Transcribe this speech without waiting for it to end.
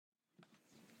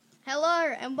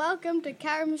Hello and welcome to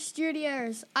Karam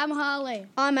Studios. I'm Harley.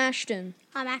 I'm Ashton.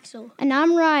 I'm Axel. And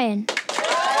I'm Ryan.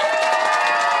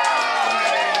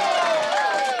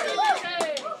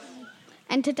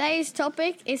 And today's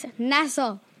topic is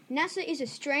NASA. NASA is a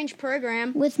strange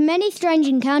program. With many strange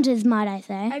encounters, might I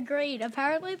say. Agreed.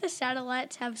 Apparently the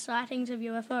satellites have sightings of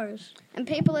UFOs. And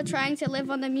people are trying to live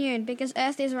on the moon because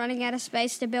Earth is running out of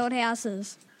space to build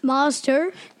houses. Mars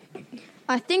too?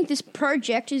 I think this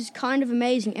project is kind of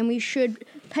amazing and we should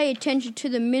pay attention to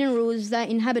the minerals that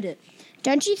inhabit it.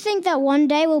 Don't you think that one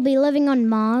day we'll be living on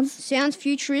Mars? Sounds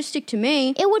futuristic to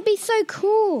me. It would be so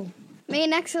cool. Me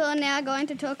and Axel are now going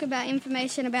to talk about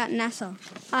information about NASA.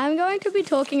 I'm going to be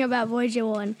talking about Voyager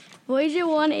 1. Voyager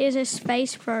 1 is a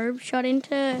space probe shot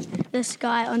into the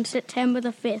sky on September the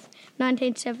 5th,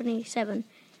 1977.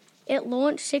 It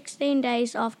launched 16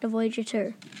 days after Voyager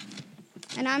 2.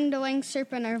 And I'm doing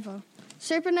supernova.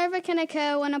 Supernova can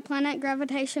occur when a planet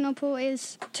gravitational pull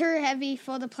is too heavy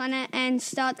for the planet and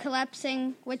start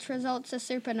collapsing, which results in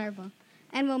supernova,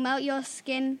 and will melt your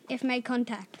skin if made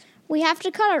contact. We have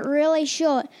to cut it really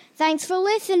short. Thanks for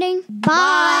listening.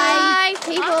 Bye,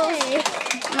 people.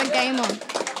 Bye. My game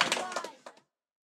on.